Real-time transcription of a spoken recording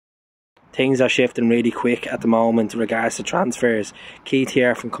things are shifting really quick at the moment in regards to transfers. Keith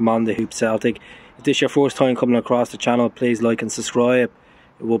here from Commander Hoop Celtic. If this is your first time coming across the channel, please like and subscribe.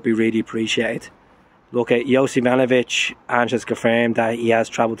 It would be really appreciated. Look at JOSIP has confirmed that he has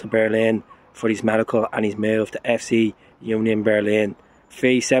travelled to Berlin for his medical and he's moved to FC Union Berlin.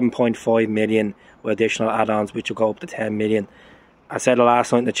 Fee 7.5 million with additional add-ons which will go up to 10 million. I said it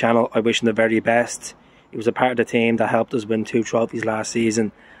last night on the channel, I wish him the very best. He was a part of the team that helped us win 2 trophies last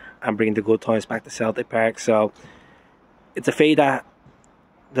season and bring the good times back to Celtic Park. So it's a fee that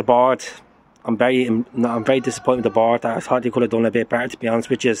the board, I'm very disappointed with the board. I thought they could have done a bit better, to be honest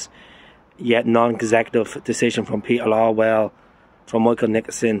with you. Yet non-executive decision from Peter Lawwell, from Michael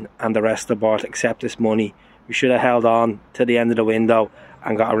Nicholson and the rest of the board to accept this money. We should have held on to the end of the window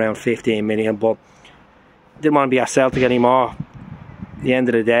and got around 15 million, but didn't want to be at Celtic anymore. At the end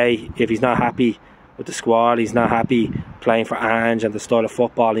of the day, if he's not happy with the squad, he's not happy playing for Ange and the style of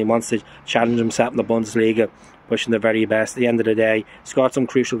football, he wants to challenge himself in the Bundesliga, pushing the very best. At the end of the day, scored some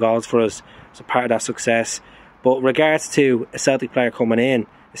crucial goals for us, so part of that success. But regards to a Celtic player coming in,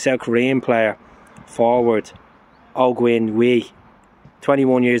 a South Korean player, forward, Hyeon-gyu,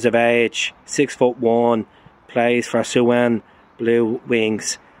 21 years of age, 6'1", plays for Suwon Blue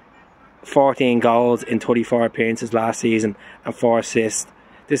Wings, 14 goals in 24 appearances last season and 4 assists.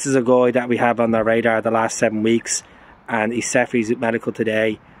 This is a guy that we have on our radar the last 7 weeks, and he's set for his medical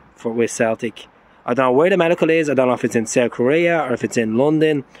today with Celtic. I don't know where the medical is. I don't know if it's in South Korea or if it's in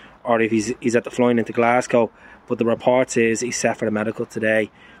London or if he's at the flying into Glasgow, but the report is he's set for the medical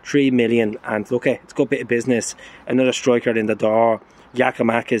today. 3 million, and look, it's a good bit of business. Another striker in the door.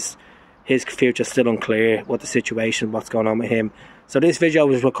 Giacomakis, his future's still unclear, what the situation, what's going on with him. So this video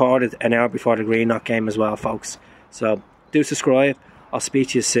was recorded an hour before the Greenock game as well, folks. So do subscribe. I'll speak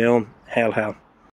to you soon. Hail, hail.